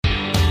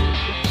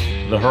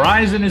The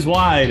horizon is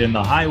wide and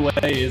the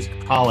highway is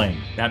calling.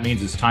 That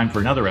means it's time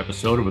for another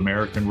episode of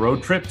American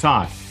Road Trip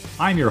Talk.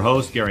 I'm your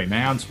host, Gary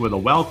Mance, with a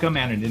welcome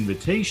and an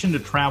invitation to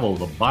travel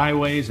the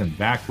byways and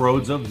back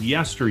roads of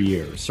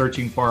yesteryear,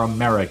 searching for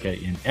America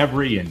in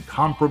every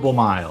incomparable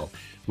mile.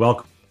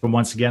 Welcome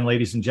once again,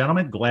 ladies and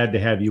gentlemen. Glad to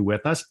have you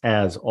with us,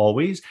 as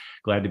always.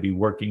 Glad to be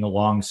working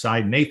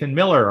alongside Nathan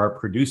Miller, our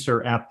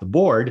producer at the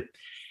board.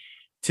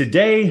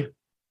 Today,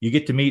 you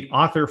get to meet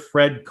author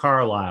Fred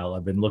Carlisle.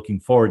 I've been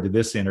looking forward to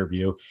this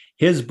interview.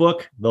 His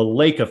book, The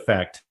Lake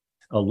Effect,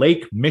 a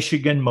Lake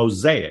Michigan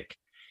Mosaic,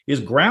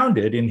 is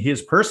grounded in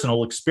his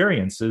personal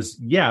experiences,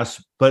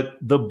 yes, but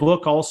the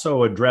book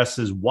also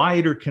addresses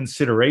wider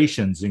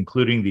considerations,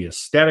 including the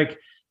aesthetic,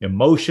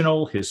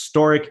 emotional,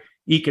 historic,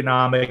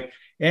 economic,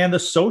 and the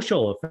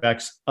social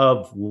effects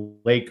of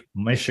Lake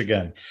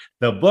Michigan.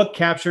 The book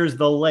captures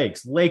the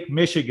lakes, Lake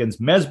Michigan's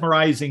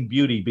mesmerizing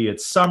beauty, be it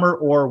summer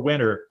or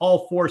winter,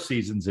 all four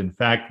seasons. In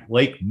fact,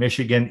 Lake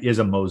Michigan is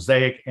a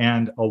mosaic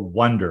and a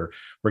wonder.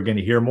 We're going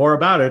to hear more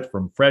about it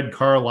from Fred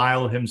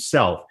Carlisle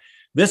himself.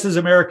 This is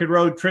American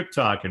Road Trip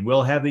Talk, and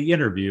we'll have the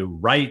interview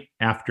right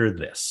after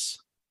this.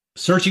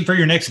 Searching for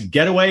your next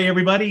getaway,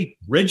 everybody?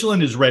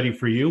 Ridgeland is ready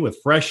for you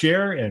with fresh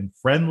air and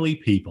friendly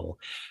people.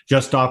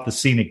 Just off the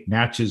scenic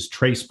Natchez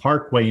Trace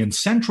Parkway in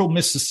central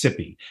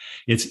Mississippi,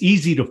 it's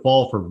easy to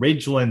fall for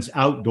Ridgeland's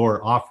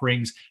outdoor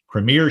offerings,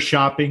 premier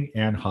shopping,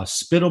 and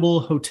hospitable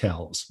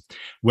hotels.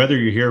 Whether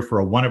you're here for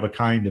a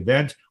one-of-a-kind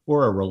event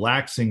or a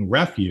relaxing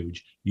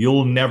refuge,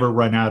 you'll never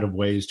run out of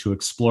ways to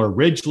explore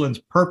Ridgeland's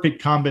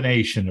perfect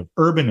combination of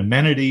urban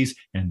amenities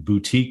and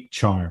boutique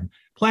charm.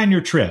 Plan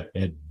your trip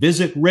at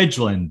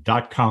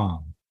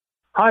visitridgeland.com.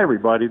 Hi,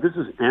 everybody. This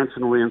is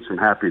Anson Williams from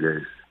Happy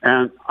Days,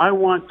 and I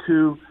want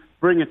to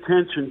bring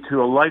attention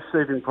to a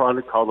life-saving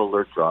product called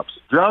Alert Drops.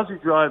 Drowsy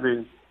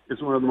driving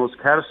is one of the most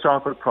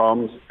catastrophic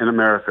problems in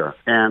America,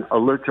 and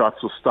Alert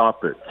Drops will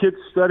stop it. Kids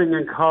studying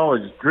in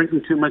college,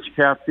 drinking too much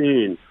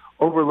caffeine,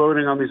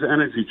 overloading on these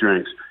energy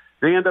drinks,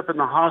 they end up in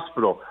the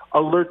hospital.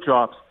 Alert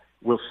Drops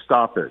will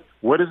stop it.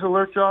 What is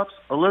Alert Drops?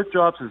 Alert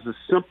Drops is a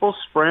simple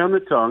spray on the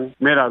tongue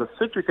made out of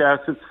citric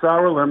acid,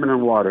 sour lemon,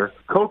 and water,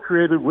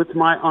 co-created with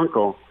my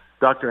uncle,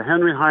 Dr.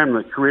 Henry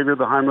Heimlich, creator of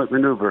the Heimlich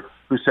maneuver,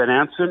 who said,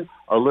 Anson,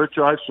 Alert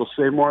Drops will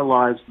save more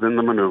lives than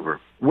the maneuver.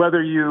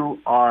 Whether you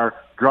are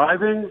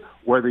driving,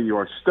 whether you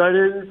are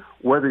studying,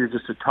 whether you're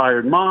just a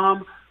tired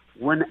mom,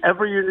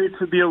 whenever you need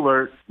to be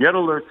alert, get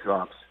Alert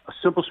Drops. A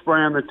simple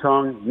spray on the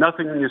tongue,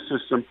 nothing in your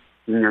system,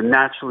 and you're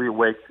naturally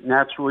awake,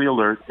 naturally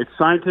alert. It's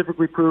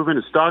scientifically proven.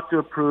 It's doctor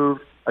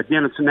approved.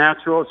 Again, it's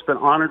natural. It's been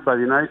honored by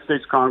the United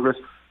States Congress.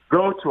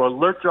 Go to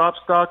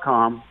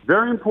alertdrops.com.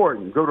 Very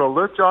important. Go to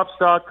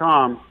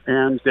alertdrops.com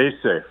and stay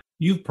safe.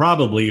 You've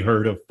probably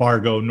heard of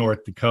Fargo,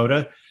 North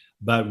Dakota,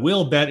 but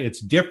we'll bet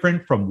it's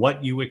different from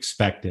what you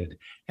expected.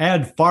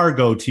 Add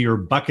Fargo to your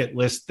bucket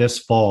list this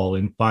fall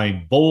and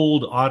find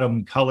bold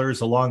autumn colors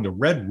along the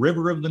Red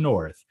River of the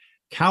North,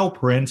 cow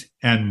print,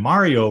 and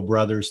Mario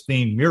Brothers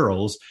themed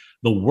murals,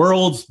 the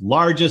world's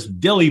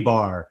largest dilly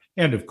bar,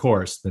 and of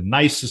course, the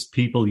nicest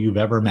people you've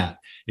ever met.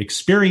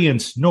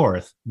 Experience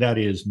North, that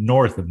is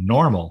north of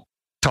normal.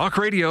 Talk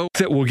radio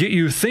that will get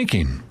you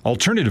thinking.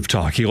 Alternative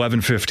Talk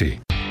 1150.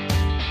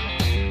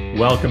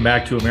 Welcome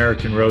back to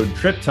American Road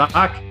Trip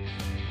Talk.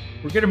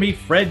 We're going to meet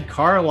Fred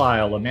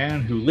Carlisle, a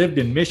man who lived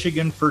in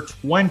Michigan for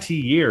 20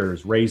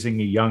 years,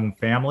 raising a young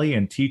family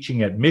and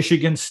teaching at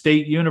Michigan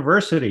State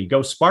University.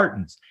 Go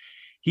Spartans.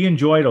 He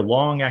enjoyed a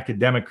long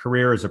academic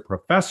career as a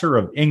professor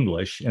of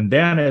English and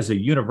then as a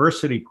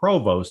university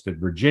provost at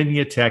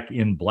Virginia Tech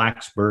in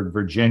Blacksburg,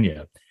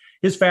 Virginia.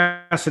 His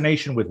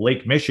fascination with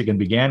Lake Michigan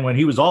began when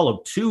he was all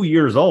of 2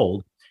 years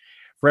old.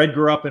 Fred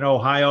grew up in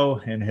Ohio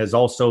and has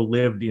also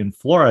lived in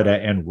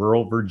Florida and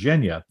rural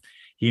Virginia.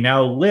 He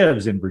now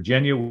lives in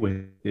Virginia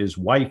with his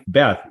wife,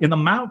 Beth, in the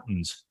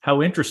mountains.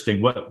 How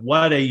interesting.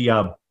 What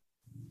a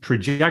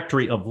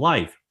trajectory of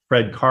life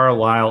Fred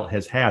Carlisle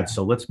has had.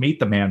 So let's meet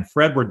the man.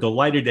 Fred, we're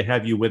delighted to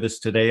have you with us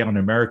today on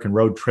American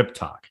Road Trip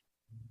Talk.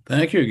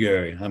 Thank you,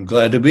 Gary. I'm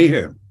glad to be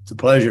here. It's a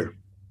pleasure.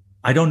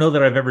 I don't know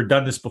that I've ever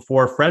done this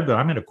before, Fred, but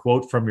I'm going to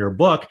quote from your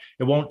book.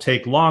 It won't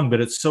take long, but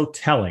it's so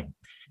telling.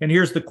 And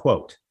here's the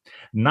quote.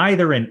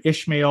 Neither an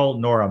Ishmael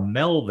nor a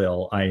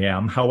Melville I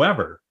am.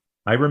 However,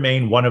 I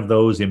remain one of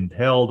those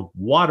impelled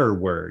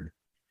waterward,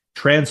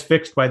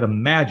 transfixed by the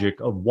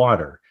magic of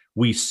water.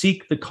 We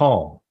seek the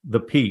calm, the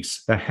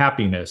peace, the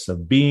happiness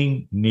of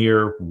being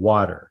near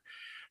water.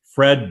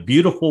 Fred,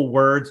 beautiful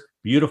words,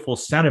 beautiful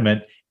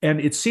sentiment. And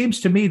it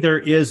seems to me there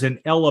is an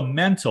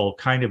elemental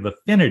kind of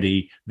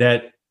affinity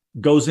that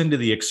goes into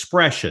the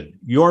expression.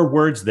 Your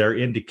words there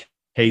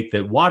indicate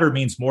that water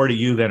means more to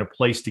you than a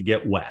place to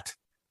get wet.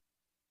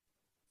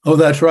 Oh,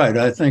 that's right.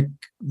 I think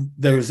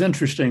there's,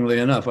 interestingly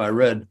enough, I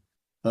read,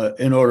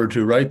 in order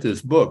to write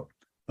this book,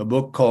 a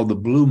book called The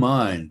Blue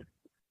Mind.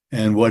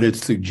 And what it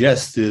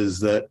suggests is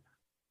that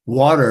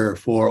water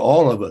for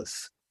all of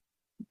us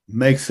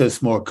makes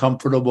us more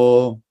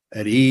comfortable,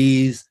 at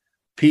ease,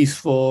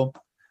 peaceful.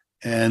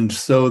 And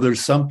so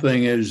there's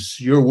something, as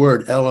your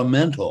word,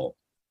 elemental,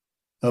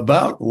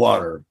 about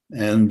water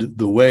and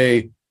the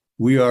way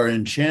we are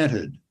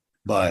enchanted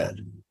by it.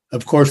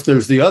 Of course,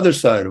 there's the other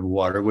side of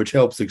water, which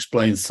helps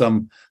explain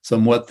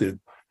somewhat the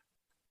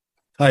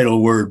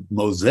title word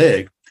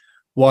Mosaic.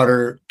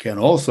 Water can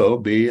also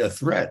be a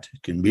threat.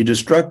 It can be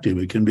destructive.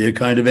 It can be a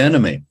kind of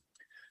enemy,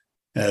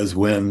 as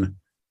when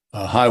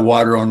high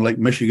water on Lake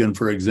Michigan,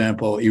 for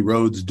example,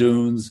 erodes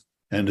dunes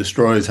and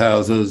destroys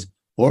houses,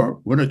 or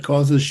when it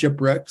causes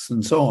shipwrecks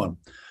and so on.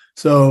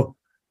 So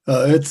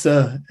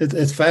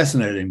it's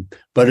fascinating,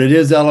 but it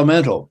is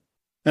elemental.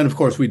 And of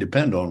course, we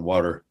depend on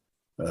water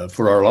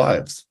for our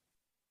lives.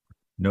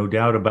 No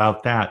doubt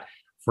about that.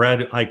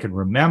 Fred, I can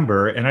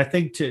remember, and I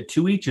think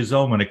to each his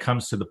own when it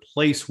comes to the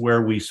place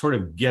where we sort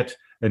of get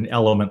an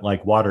element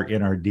like water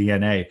in our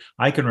DNA.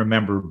 I can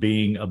remember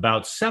being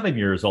about 7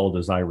 years old,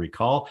 as I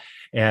recall,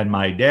 and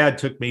my dad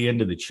took me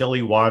into the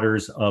chilly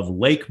waters of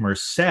Lake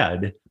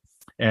Merced.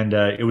 And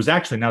it was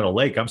actually not a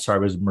lake, I'm sorry,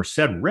 it was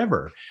Merced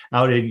River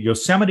out in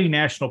Yosemite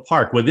National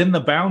Park, within the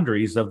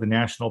boundaries of the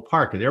national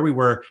park. And there we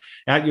were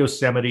at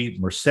Yosemite,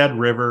 Merced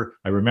River.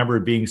 I remember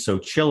it being so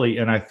chilly,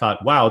 and I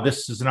thought, wow,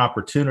 this is an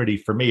opportunity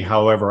for me,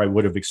 however I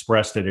would have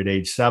expressed it at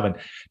age 7,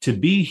 to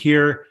be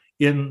here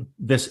in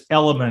this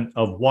element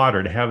of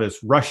water, to have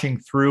this rushing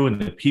through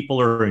and the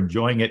people are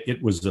enjoying it.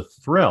 It was a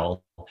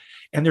thrill.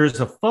 And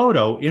there's a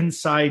photo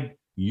inside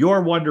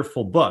your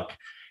wonderful book,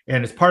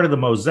 and it's part of the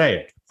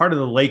Mosaic, part of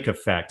the lake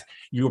effect.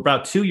 You were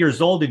about 2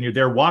 years old and you're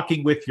there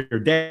walking with your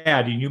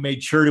dad, and you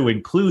made sure to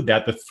include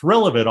that. The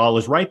thrill of it all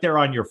is right there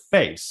on your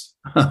face.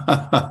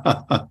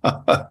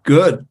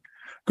 Good.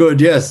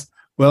 Yes.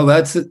 Well,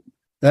 that's it.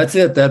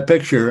 That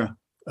picture,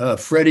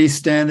 Freddie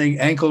standing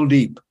ankle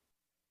deep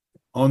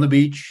on the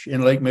beach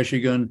in Lake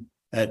Michigan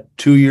at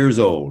 2 years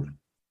old.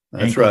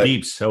 That's ankle right.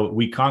 Deep. So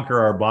we conquer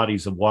our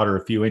bodies of water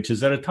a few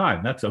inches at a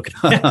time. That's okay.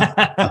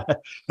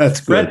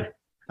 That's good. Fred,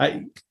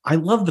 I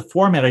love the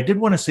format. I did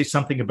want to say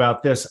something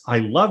about this. I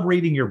love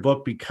reading your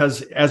book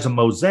because as a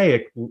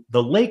mosaic,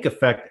 the lake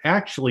effect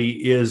actually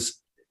is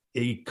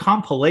a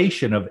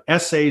compilation of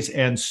essays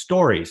and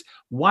stories.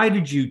 Why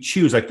did you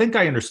choose? I think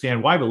I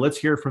understand why, but let's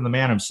hear from the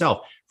man himself.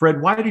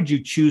 Fred, why did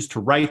you choose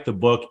to write the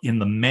book in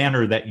the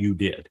manner that you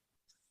did?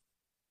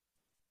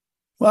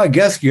 Well, I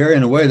guess, Gary,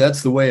 in a way,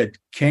 that's the way it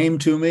came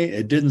to me.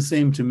 It didn't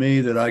seem to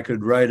me that I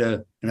could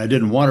and I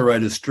didn't want to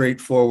write a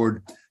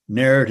straightforward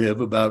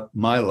narrative about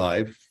my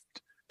life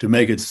to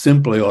make it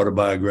simply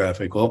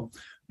autobiographical,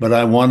 but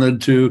I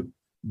wanted to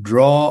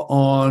draw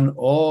on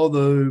all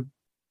the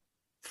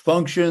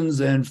functions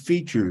and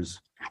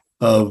features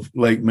of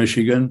Lake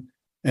Michigan.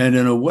 And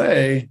in a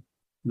way,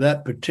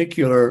 that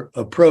particular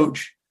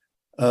approach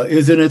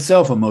is in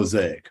itself a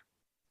mosaic.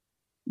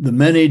 The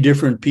many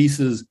different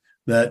pieces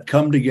that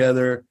come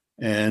together,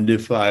 and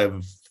if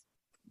I've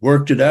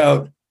worked it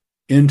out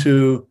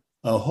into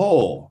a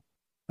whole,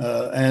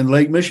 and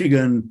Lake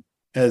Michigan,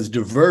 as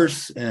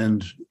diverse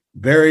and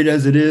varied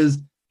as it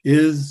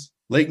is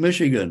Lake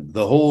Michigan,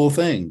 the whole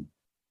thing.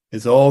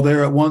 It's all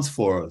there at once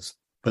for us,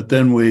 but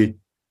then we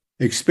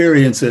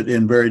experience it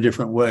in very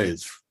different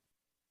ways.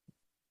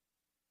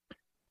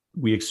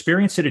 We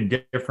experience it in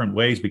different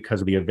ways because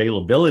of the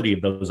availability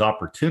of those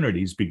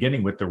opportunities,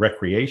 beginning with the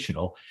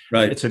recreational.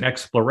 Right. It's an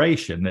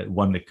exploration,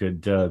 one that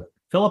could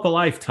fill up a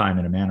lifetime,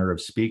 in a manner of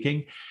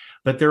speaking.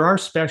 But there are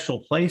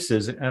special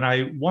places, and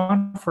I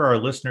want for our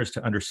listeners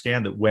to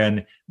understand that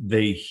when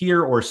they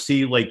hear or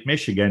see Lake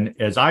Michigan,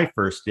 as I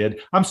first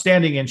did, I'm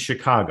standing in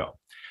Chicago,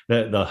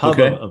 the hub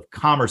of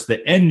commerce,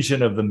 the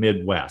engine of the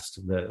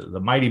Midwest,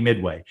 the mighty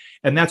Midway.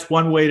 And that's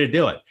one way to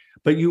do it.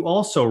 But you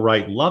also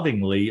write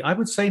lovingly, I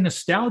would say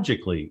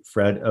nostalgically,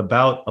 Fred,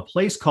 about a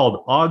place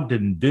called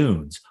Ogden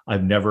Dunes.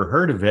 I've never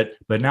heard of it,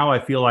 but now I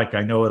feel like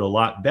I know it a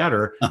lot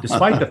better,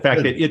 despite the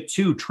fact that it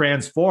too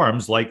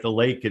transforms like the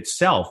lake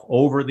itself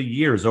over the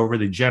years, over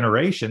the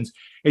generations.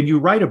 And you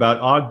write about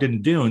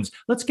Ogden Dunes.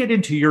 Let's get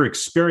into your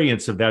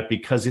experience of that,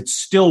 because it's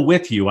still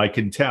with you, I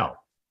can tell.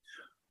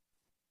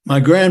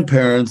 My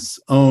grandparents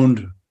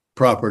owned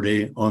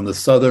property on the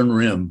southern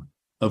rim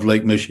of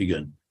Lake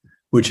Michigan,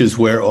 which is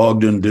where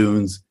Ogden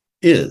Dunes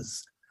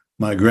is.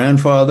 My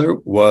grandfather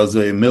was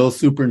a mill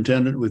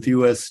superintendent with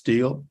U.S.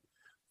 Steel,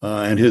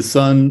 and his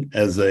son,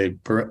 as a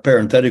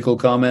parenthetical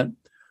comment,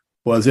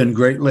 was in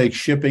Great Lakes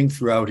shipping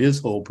throughout his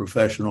whole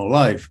professional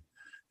life.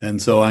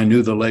 And so I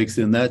knew the lakes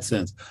in that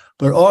sense.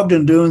 But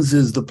Ogden Dunes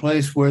is the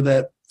place where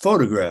that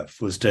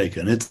photograph was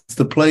taken. It's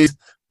the place,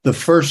 the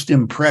first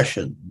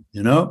impression,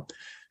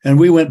 And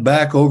we went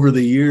back over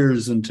the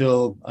years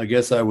until I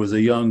guess I was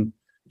a young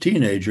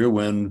teenager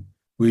when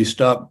we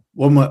stopped.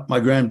 Well, my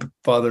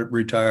grandfather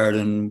retired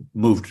and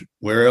moved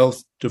where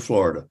else? To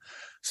Florida.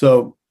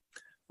 So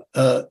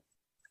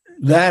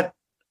that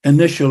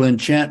initial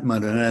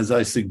enchantment, and as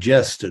I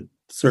suggest at a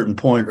certain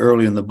point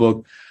early in the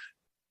book,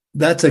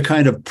 that's a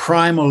kind of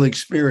primal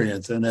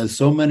experience. And as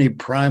so many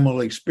primal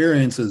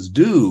experiences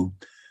do,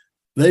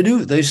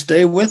 they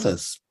stay with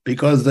us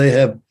because they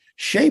have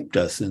shaped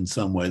us in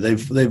some way.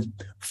 They've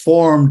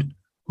formed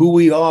who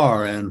we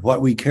are and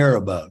what we care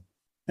about.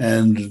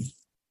 And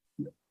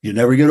you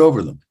never get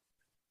over them.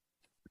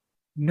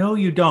 No,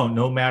 you don't,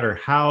 no matter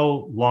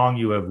how long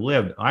you have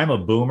lived. I'm a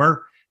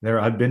boomer.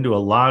 I've been to a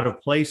lot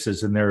of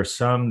places, and there are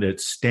some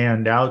that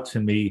stand out to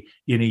me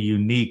in a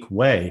unique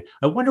way.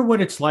 I wonder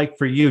what it's like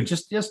for you,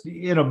 just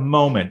in a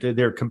moment.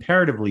 They're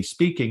comparatively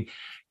speaking.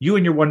 You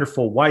and your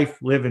wonderful wife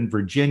live in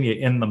Virginia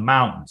in the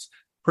mountains,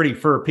 pretty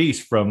fur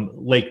piece from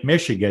Lake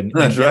Michigan.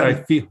 That's And yet I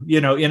right. feel,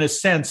 in a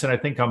sense, and I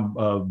think I'm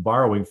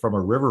borrowing from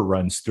a river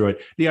runs through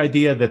it, the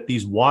idea that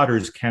these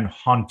waters can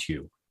haunt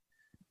you.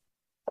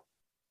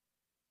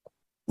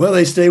 Well,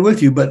 they stay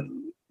with you, but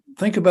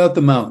think about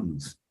the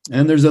mountains.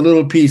 And there's a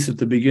little piece at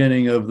the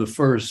beginning of the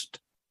first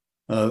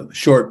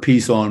short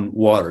piece on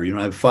water.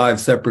 I have 5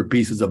 separate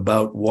pieces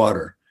about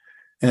water.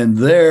 And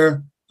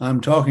there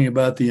I'm talking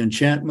about the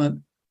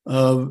enchantment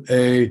of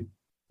a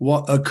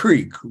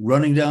creek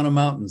running down a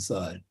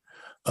mountainside,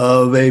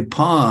 of a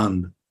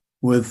pond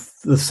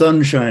with the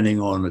sun shining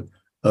on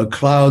it,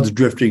 clouds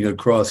drifting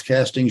across,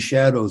 casting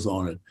shadows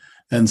on it.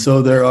 And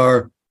so there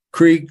are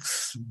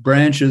creeks,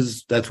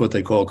 branches, that's what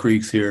they call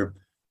creeks here,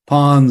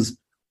 ponds,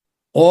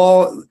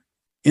 all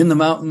in the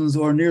mountains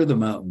or near the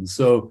mountains.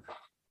 So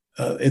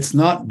it's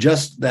not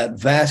just that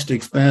vast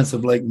expanse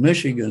of Lake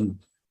Michigan,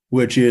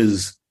 which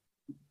is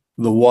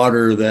the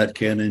water that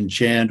can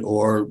enchant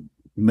or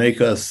make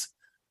us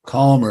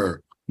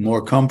calmer,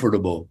 more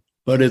comfortable,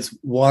 but it's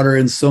water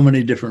in so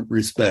many different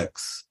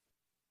respects.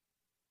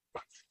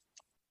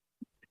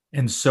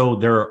 And so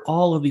there are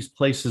all of these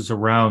places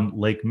around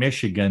Lake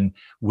Michigan,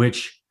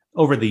 which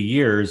over the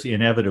years,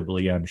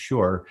 inevitably, I'm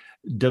sure,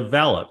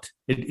 developed.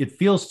 It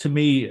feels to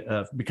me,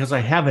 because I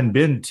haven't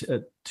been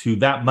to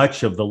that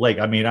much of the lake.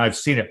 I mean, I've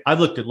seen it.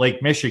 I've looked at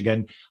Lake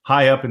Michigan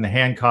high up in the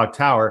Hancock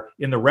Tower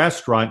in the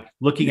restaurant,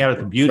 looking out at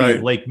the beauty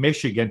of Lake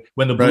Michigan.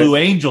 When the Blue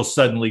Angels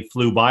suddenly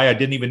flew by, I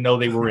didn't even know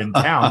they were in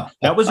town.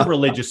 That was a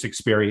religious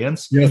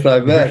experience. Yes,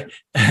 I bet.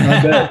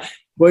 I bet.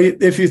 Well,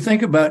 if you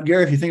think about,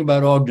 Gary, if you think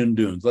about Ogden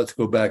Dunes, let's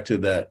go back to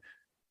that.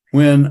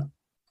 When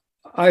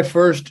I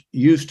first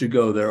used to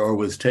go there or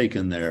was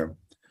taken there,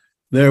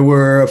 there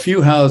were a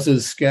few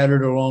houses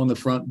scattered along the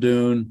front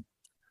dune.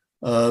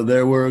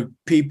 There were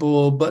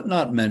people, but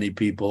not many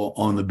people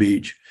on the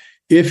beach.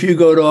 If you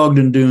go to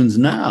Ogden Dunes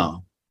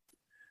now,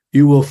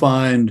 you will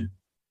find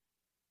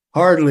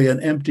hardly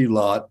an empty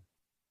lot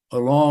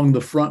along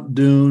the front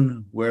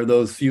dune where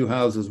those few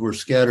houses were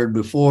scattered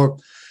before.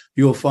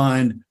 You'll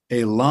find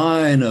a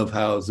line of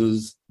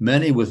houses,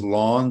 many with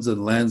lawns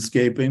and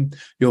landscaping.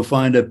 You'll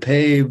find a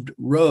paved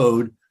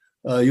road.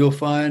 You'll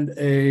find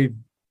a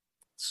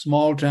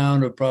small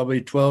town of probably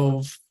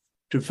 12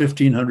 to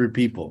 1,500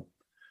 people.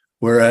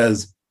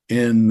 Whereas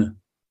in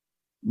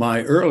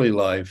my early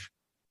life,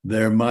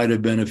 there might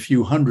have been a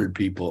few hundred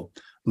people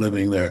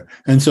living there.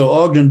 And so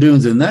Ogden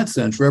Dunes, in that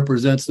sense,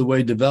 represents the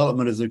way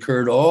development has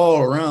occurred all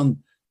around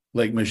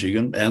Lake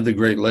Michigan and the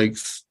Great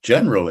Lakes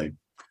generally,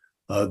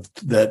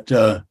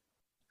 that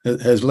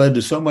has led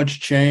to so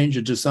much change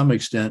and to some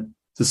extent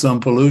to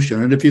some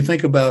pollution. And if you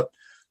think about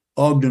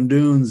Ogden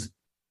Dunes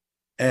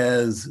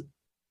as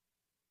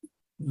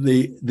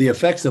the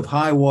effects of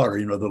high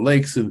water, the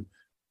lakes in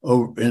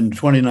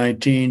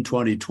 2019,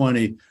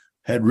 2020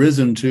 had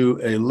risen to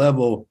a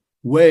level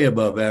way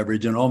above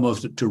average and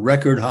almost to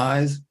record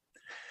highs.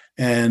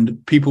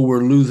 And people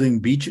were losing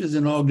beaches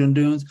in Ogden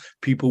Dunes.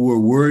 People were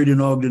worried in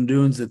Ogden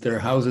Dunes that their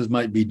houses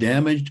might be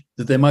damaged,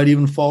 that they might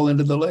even fall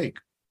into the lake.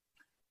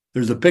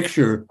 There's a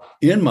picture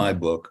in my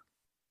book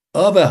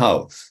of a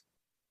house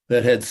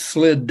that had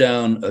slid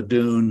down a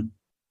dune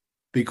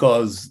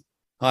because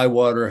high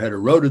water had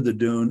eroded the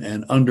dune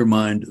and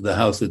undermined the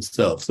house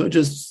itself. So it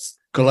just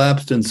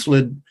collapsed and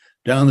slid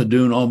down the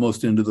dune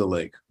almost into the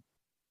lake.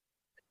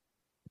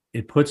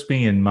 It puts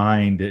me in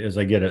mind, as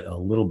I get a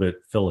little bit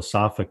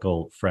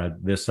philosophical, Fred,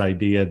 this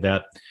idea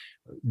that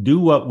do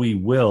what we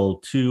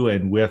will to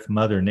and with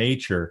Mother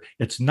Nature.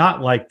 It's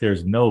not like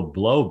there's no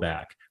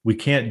blowback. We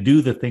can't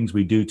do the things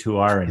we do to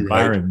our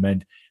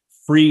environment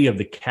free of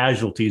the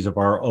casualties of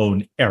our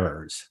own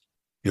errors.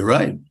 You're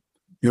right.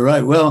 You're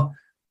right. Well,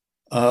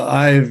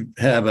 I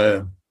have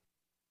a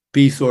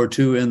piece or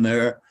two in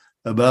there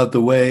about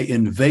the way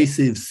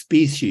invasive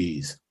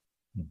species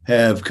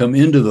have come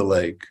into the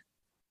lake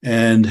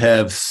and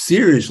have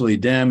seriously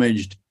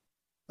damaged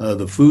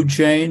the food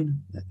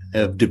chain,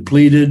 have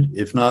depleted,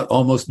 if not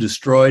almost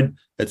destroyed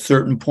at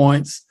certain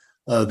points,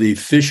 the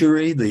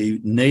fishery, the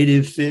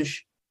native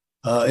fish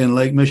in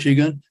Lake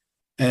Michigan.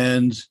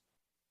 And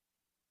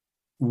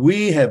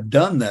we have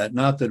done that,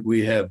 not that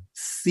we have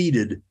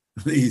seeded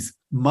these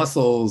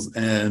mussels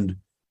and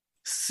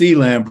sea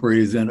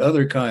lampreys and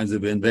other kinds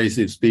of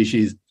invasive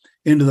species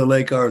into the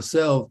lake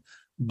ourselves,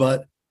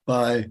 but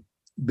by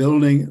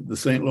building the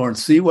St.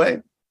 Lawrence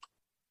Seaway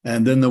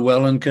and then the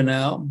Welland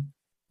Canal,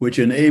 which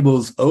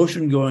enables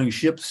ocean-going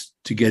ships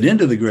to get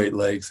into the Great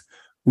Lakes,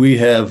 we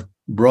have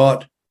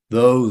brought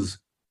those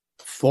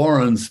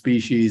foreign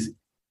species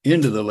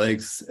into the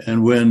lakes.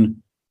 And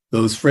when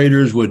those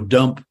freighters would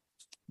dump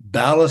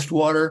ballast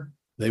water,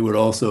 they would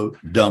also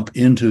dump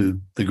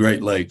into the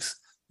Great Lakes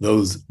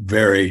those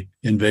very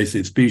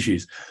invasive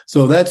species.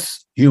 So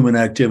that's human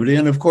activity.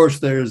 And of course,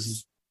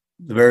 there's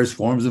the various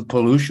forms of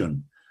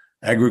pollution,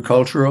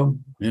 agricultural,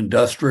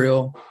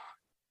 industrial,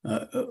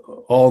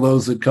 all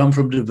those that come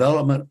from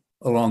development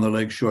along the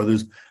lake shore.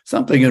 There's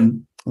something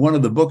in one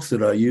of the books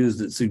that I use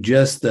that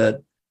suggests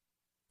that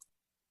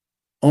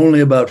only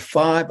about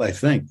I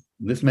think,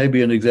 this may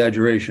be an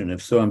exaggeration,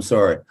 if so, I'm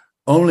sorry,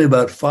 only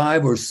about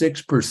 5 or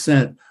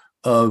 6%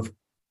 of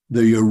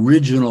the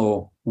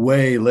original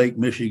way Lake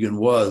Michigan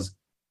was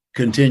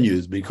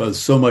continues, because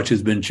so much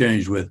has been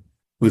changed with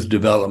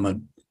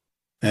development.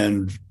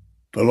 And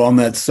along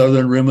that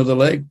southern rim of the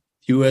lake,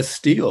 U.S.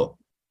 Steel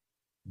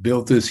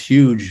built this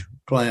huge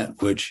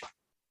plant, which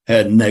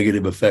had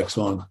negative effects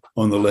on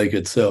the lake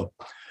itself.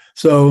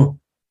 So,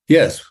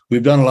 yes,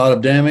 we've done a lot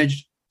of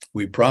damage.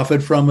 We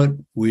profit from it.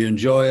 We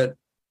enjoy it.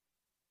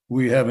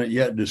 We haven't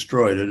yet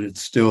destroyed it. It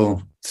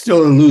still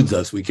eludes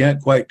us. We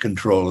can't quite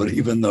control it,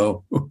 even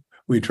though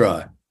we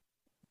try.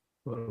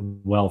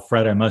 Well,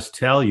 Fred, I must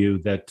tell you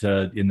that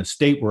in the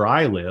state where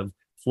I live,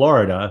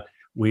 Florida,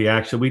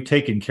 we've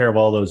taken care of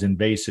all those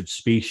invasive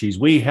species.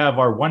 We have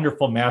our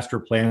wonderful master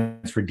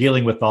plans for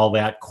dealing with all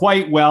that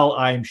quite well,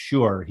 I'm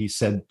sure, he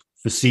said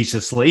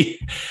facetiously.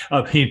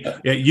 I mean,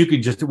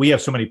 we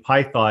have so many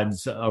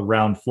pythons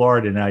around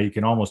Florida now, you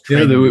can almost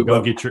train them to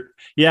go get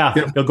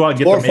they'll go out and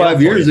get 4 or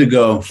 5 years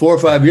ago,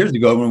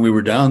 when we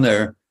were down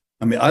there,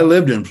 I mean, I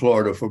lived in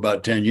Florida for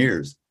about 10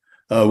 years.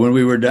 When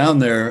we were down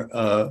there,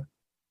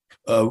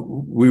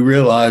 we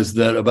realized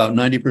that about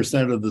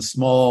 90% of the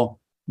small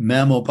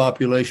mammal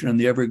population in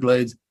the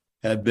Everglades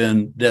had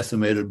been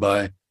decimated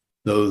by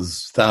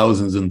those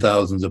thousands and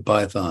thousands of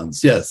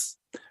pythons. Yes.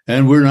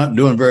 And we're not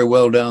doing very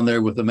well down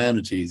there with the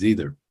manatees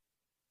either.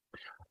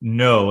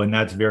 No, and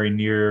that's very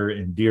near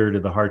and dear to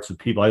the hearts of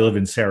people. I live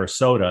in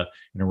Sarasota,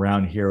 and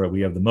around here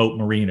we have the Moat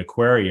Marine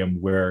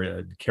Aquarium,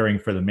 where caring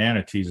for the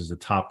manatees is a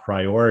top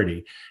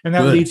priority. And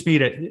that leads me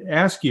to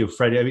ask you,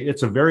 Fred, I mean,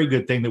 it's a very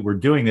good thing that we're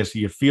doing this.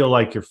 You feel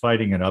like you're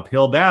fighting an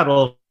uphill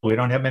battle. We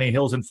don't have many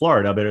hills in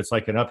Florida, but it's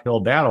like an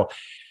uphill battle.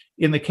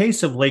 In the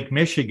case of Lake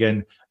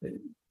Michigan,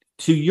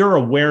 to your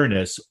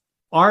awareness,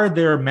 are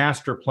there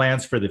master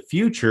plans for the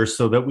future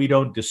so that we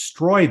don't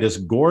destroy this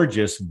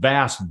gorgeous,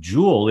 vast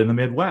jewel in the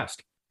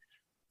Midwest?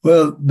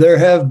 Well, there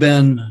have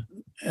been,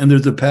 and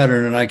there's a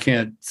pattern, and I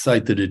can't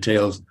cite the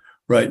details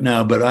right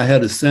now, but I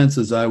had a sense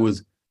as I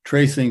was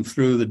tracing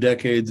through the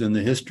decades and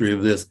the history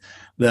of this,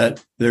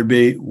 that there'd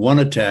be one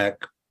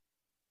attack,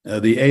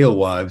 the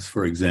alewives,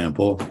 for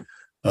example,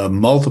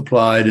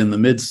 multiplied in the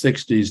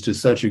mid-60s to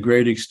such a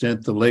great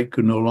extent the lake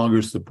could no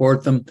longer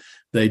support them.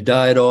 They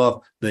died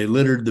off. They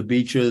littered the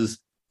beaches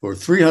for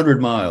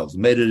 300 miles,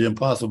 made it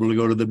impossible to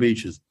go to the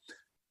beaches.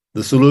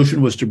 The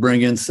solution was to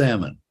bring in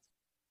salmon.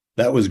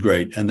 That was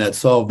great, and that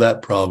solved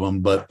that problem,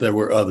 but there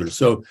were others.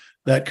 So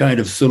that kind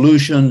of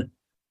solution,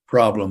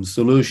 problem.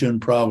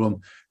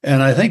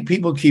 And I think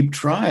people keep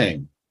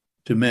trying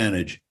to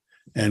manage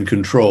and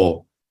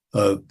control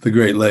the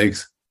Great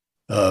Lakes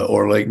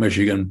or Lake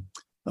Michigan.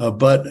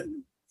 But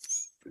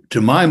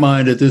to my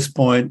mind, at this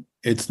point,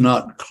 it's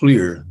not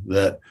clear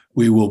that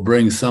we will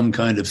bring some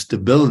kind of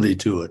stability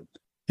to it.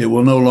 It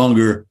will no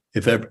longer,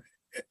 if it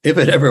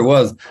ever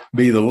was,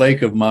 be the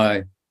lake of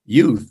my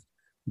youth.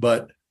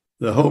 But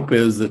the hope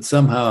is that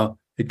somehow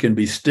it can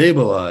be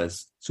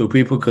stabilized so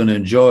people can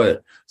enjoy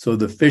it, so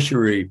the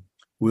fishery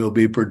will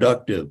be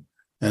productive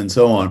and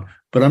so on.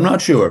 But I'm not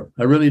sure.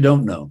 I really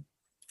don't know.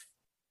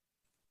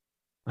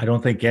 I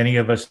don't think any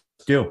of us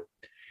do.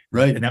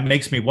 Right. And that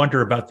makes me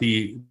wonder about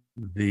the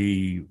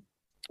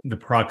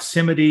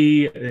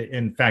proximity,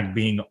 in fact,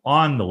 being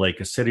on the lake,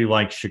 a city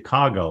like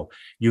Chicago.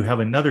 You have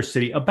another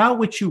city about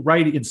which you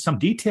write in some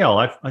detail.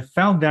 I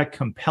found that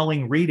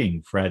compelling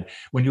reading, Fred,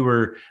 when you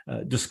were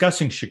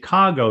discussing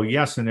Chicago.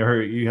 Yes, and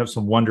there you have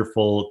some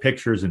wonderful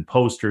pictures and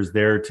posters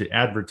there to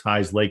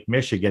advertise Lake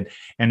Michigan,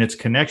 and its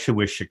connection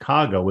with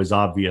Chicago is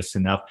obvious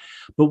enough.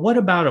 But what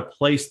about a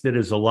place that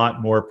is a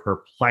lot more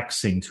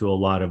perplexing to a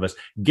lot of us?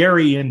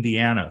 Gary,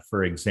 Indiana,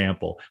 for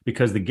example,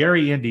 because the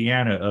Gary,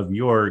 Indiana of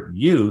your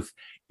youth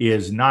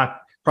is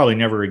not probably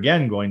never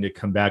again going to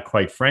come back,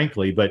 quite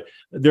frankly, but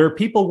there are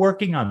people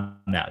working on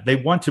that. They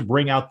want to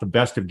bring out the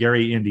best of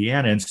Gary,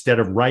 Indiana, instead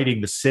of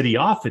writing the city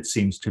off, it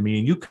seems to me.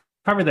 And you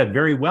cover that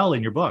very well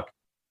in your book.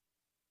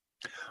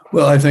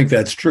 Well, I think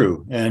that's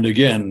true. And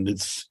again,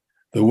 it's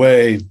the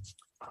way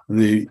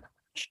the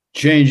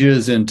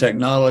changes in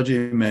technology,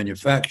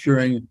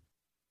 manufacturing,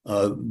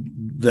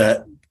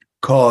 that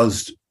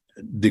caused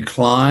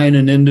decline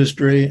in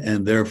industry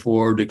and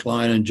therefore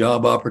decline in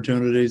job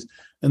opportunities,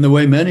 and the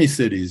way many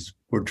cities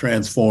were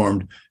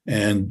transformed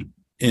and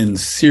in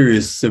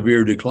serious,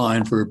 severe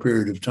decline for a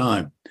period of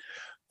time.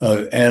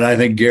 And I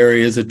think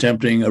Gary is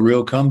attempting a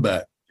real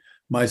comeback.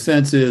 My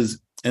sense is,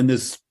 and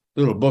this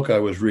little book I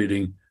was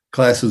reading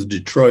classes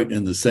Detroit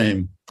in the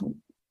same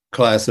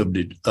class of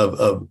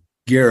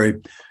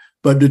Gary,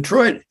 but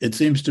Detroit, it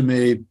seems to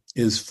me,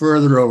 is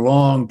further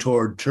along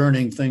toward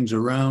turning things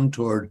around,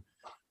 toward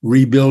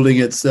rebuilding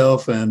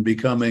itself and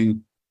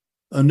becoming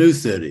a new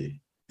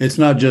city. It's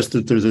not just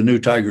that there's a new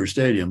Tiger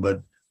Stadium,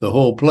 but the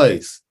whole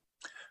place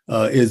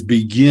is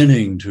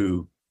beginning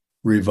to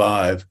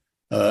revive.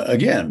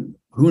 again,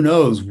 who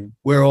knows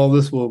where all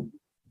this will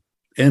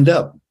end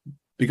up,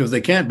 because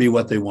they can't be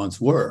what they once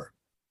were.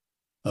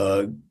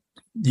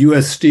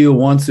 U.S. Steel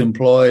once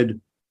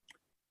employed,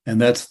 and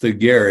that's the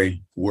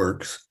Gary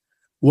Works,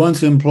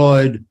 once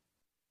employed,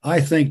 I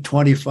think,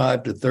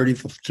 25 to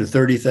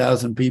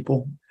 30,000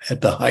 people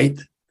at the height.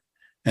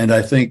 And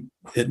I think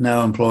it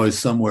now employs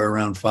somewhere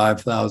around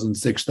 5,000,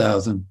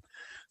 6,000.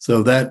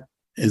 So that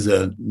is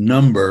a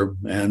number,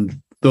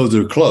 and those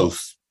are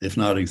close, if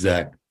not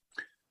exact.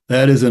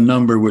 That is a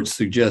number which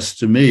suggests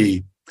to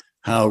me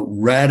how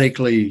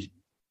radically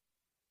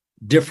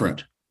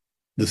different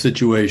the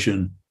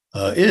situation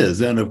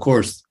is. And of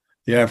course,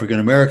 the African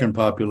American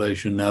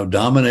population now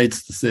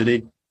dominates the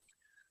city,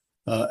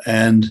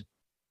 and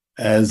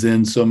as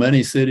in so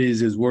many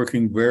cities, is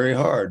working very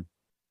hard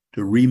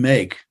to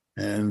remake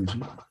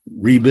and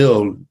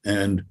rebuild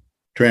and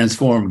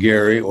transform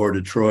Gary or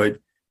Detroit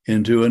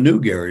into a new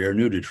Gary or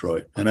new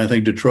Detroit. And I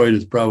think Detroit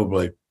is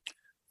probably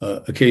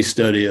a case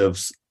study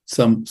of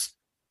some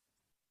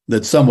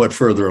that's somewhat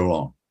further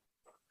along.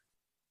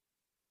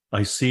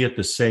 I see it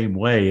the same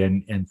way.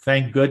 And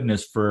thank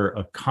goodness for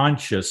a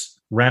conscious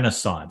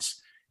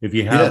renaissance. If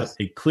you have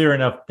a clear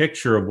enough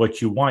picture of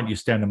what you want, you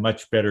stand a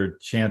much better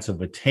chance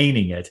of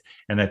attaining it.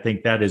 And I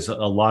think that is a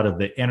lot of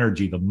the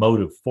energy, the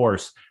motive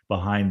force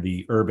behind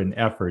the urban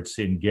efforts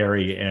in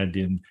Gary and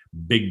in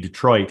big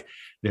Detroit.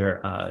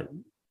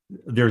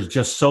 There's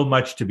just so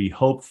much to be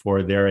hoped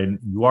for there, and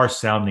you are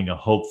sounding a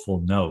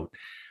hopeful note.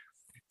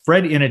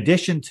 Fred, in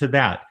addition to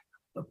that,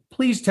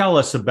 please tell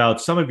us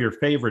about some of your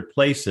favorite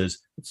places.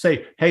 Let's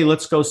say, hey,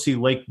 let's go see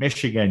Lake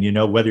Michigan. You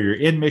know, whether you're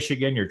in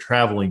Michigan, you're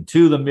traveling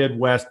to the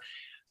Midwest.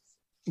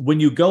 When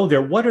you go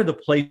there, what are the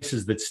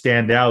places that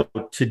stand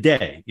out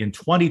today in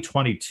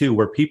 2022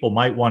 where people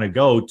might want to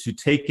go to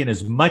take in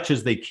as much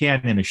as they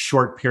can in a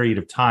short period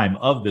of time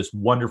of this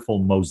wonderful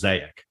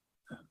mosaic?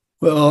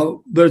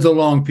 Well, there's a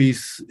long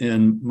piece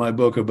in my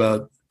book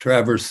about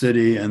Traverse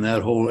City and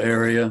that whole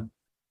area.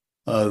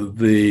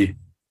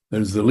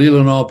 There's the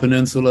Leelanau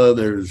Peninsula.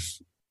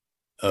 There's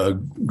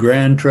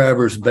Grand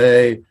Traverse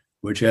Bay,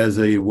 which has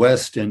a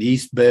west and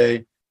east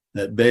bay.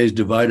 That bay is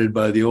divided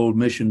by the old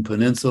Mission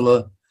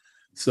Peninsula.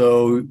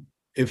 So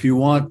if you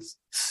want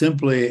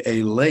simply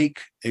a lake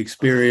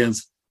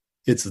experience,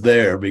 it's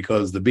there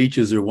because the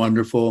beaches are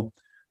wonderful.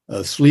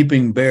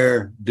 Sleeping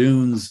Bear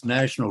Dunes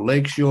National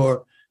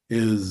Lakeshore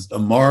is a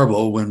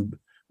marvel.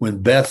 When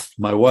Beth,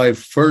 my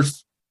wife,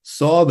 first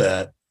saw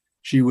that,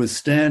 she was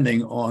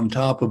standing on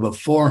top of a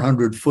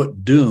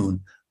 400-foot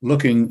dune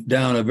looking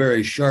down a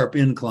very sharp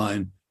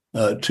incline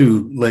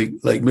to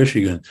Lake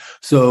Michigan.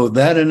 So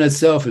that in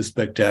itself is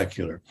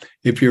spectacular.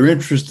 If you're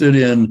interested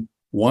in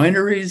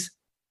wineries,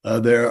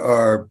 there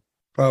are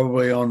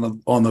probably on the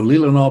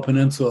Leelanau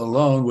Peninsula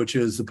alone, which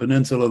is the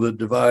peninsula that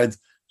divides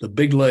the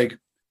Big Lake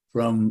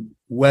from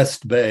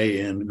West Bay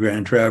in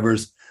Grand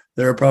Traverse.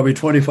 There are probably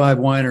 25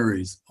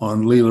 wineries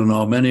on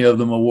Leelanau, many of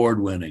them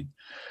award-winning.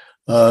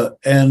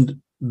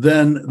 And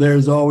then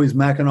there's always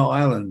Mackinac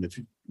Island,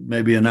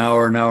 maybe an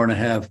hour and a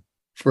half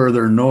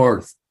further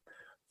north.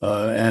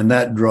 And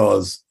that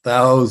draws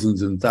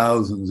thousands and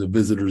thousands of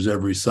visitors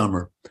every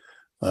summer.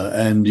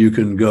 And you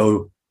can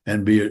go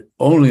and be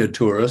only a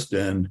tourist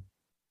and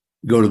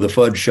go to the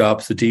fudge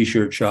shops, the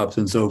T-shirt shops,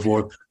 and so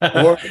forth.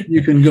 Or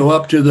you can go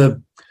up to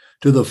the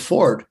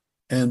fort,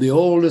 and the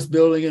oldest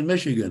building in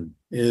Michigan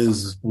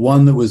is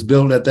one that was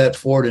built at that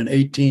fort in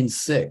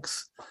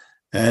 1806.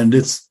 And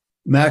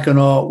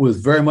Mackinac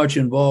was very much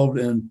involved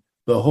in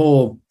the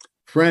whole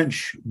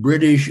French,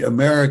 British,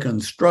 American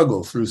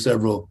struggle through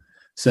several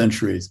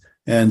centuries.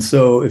 And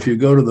so if you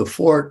go to the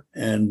fort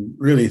and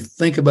really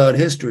think about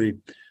history,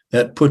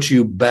 that puts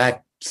you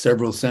back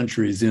several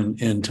centuries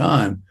in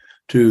time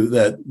to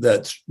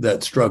that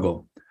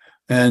struggle.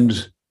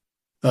 And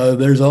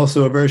there's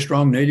also a very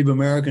strong Native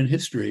American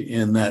history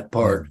in that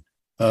part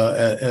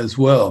as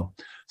well.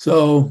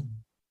 So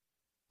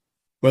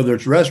whether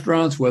it's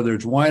restaurants, whether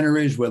it's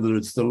wineries, whether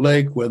it's the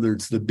lake, whether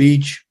it's the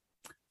beach,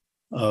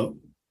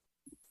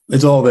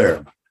 it's all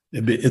there.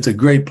 It's a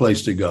great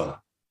place to go.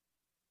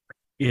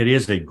 It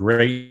is a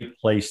great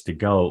place to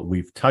go.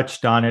 We've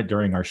touched on it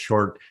during our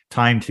short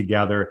time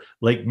together.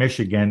 Lake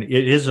Michigan,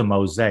 it is a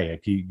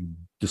mosaic. You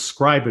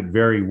describe it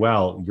very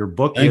well. Your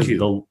book is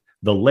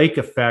The Lake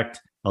Effect,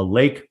 a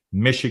Lake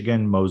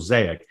Michigan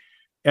Mosaic.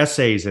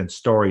 Essays and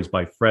stories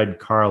by Fred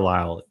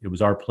Carlisle. It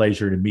was our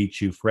pleasure to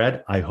meet you,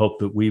 Fred. I hope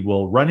that we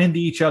will run into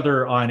each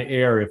other on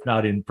air, if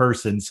not in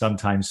person,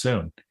 sometime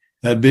soon.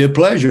 That'd be a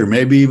pleasure.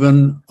 Maybe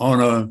even on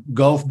a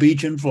Gulf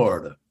beach in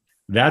Florida.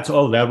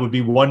 That would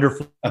be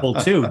wonderful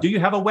too. Do you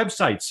have a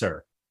website,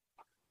 sir?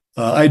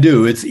 I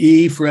do. It's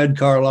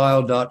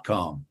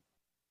efredcarlisle.com.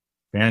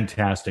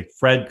 Fantastic.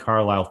 Fred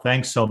Carlisle,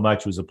 thanks so much.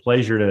 It was a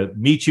pleasure to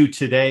meet you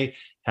today.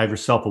 Have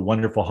yourself a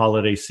wonderful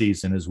holiday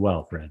season as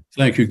well, Fred.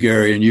 Thank you,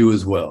 Gary, and you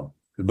as well.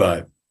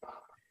 Goodbye.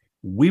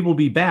 We will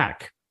be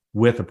back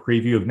with a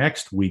preview of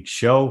next week's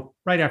show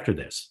right after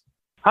this.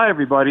 Hi,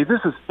 everybody. This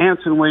is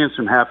Anson Williams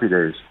from Happy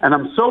Days, and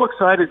I'm so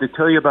excited to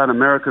tell you about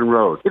American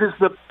Road. It is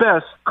the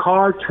best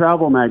car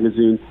travel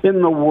magazine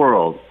in the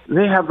world.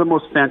 They have the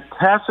most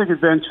fantastic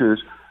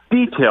adventures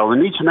detailed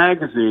in each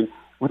magazine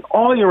with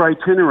all your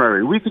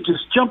itinerary. We could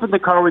just jump in the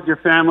car with your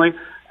family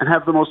and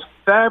have the most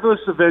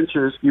fabulous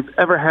adventures you've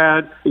ever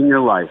had in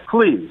your life.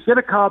 Please, get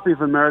a copy of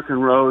American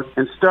Road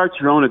and start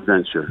your own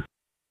adventure.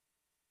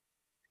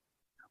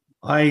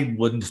 I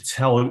wouldn't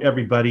tell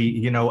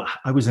everybody,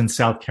 I was in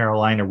South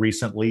Carolina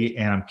recently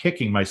and I'm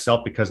kicking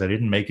myself because I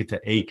didn't make it to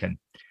Aiken.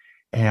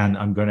 And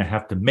I'm going to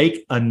have to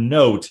make a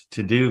note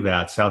to do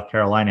that. South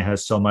Carolina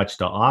has so much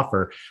to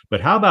offer.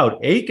 But how about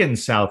Aiken,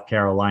 South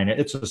Carolina?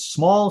 It's a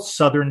small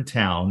southern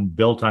town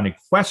built on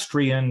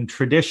equestrian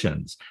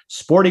traditions,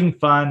 sporting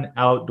fun,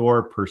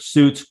 outdoor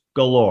pursuits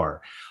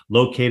galore.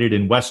 Located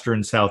in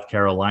western South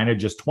Carolina,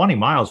 just 20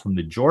 miles from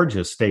the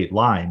Georgia state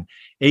line,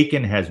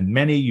 Aiken has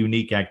many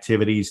unique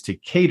activities to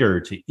cater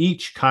to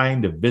each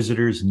kind of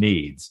visitor's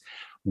needs.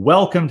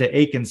 Welcome to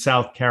Aiken,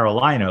 South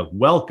Carolina.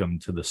 Welcome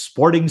to the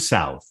Sporting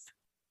South.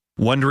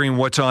 Wondering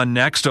what's on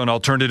next on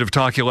Alternative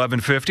Talk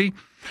 1150?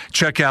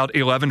 Check out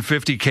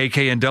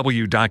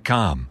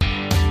 1150kknw.com.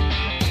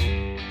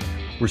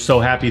 We're so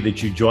happy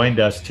that you joined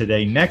us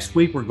today. Next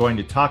week, we're going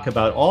to talk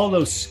about all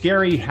those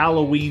scary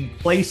Halloween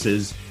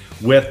places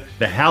with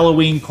the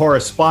Halloween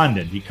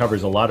correspondent. He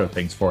covers a lot of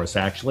things for us,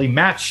 actually.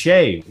 Matt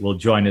Shea will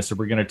join us, and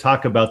we're going to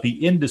talk about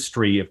the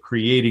industry of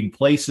creating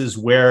places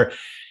where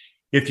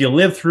if you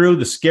live through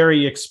the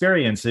scary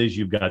experiences,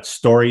 you've got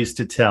stories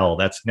to tell.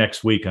 That's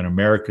next week on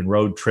American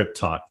Road Trip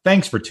Talk.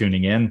 Thanks for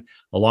tuning in.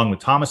 Along with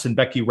Thomas and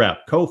Becky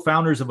Repp,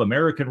 co-founders of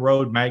American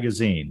Road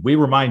Magazine, we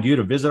remind you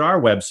to visit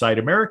our website,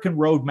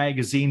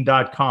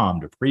 AmericanRoadMagazine.com,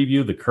 to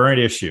preview the current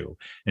issue.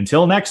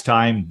 Until next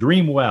time,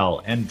 dream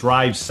well and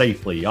drive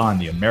safely on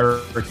the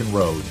American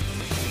road.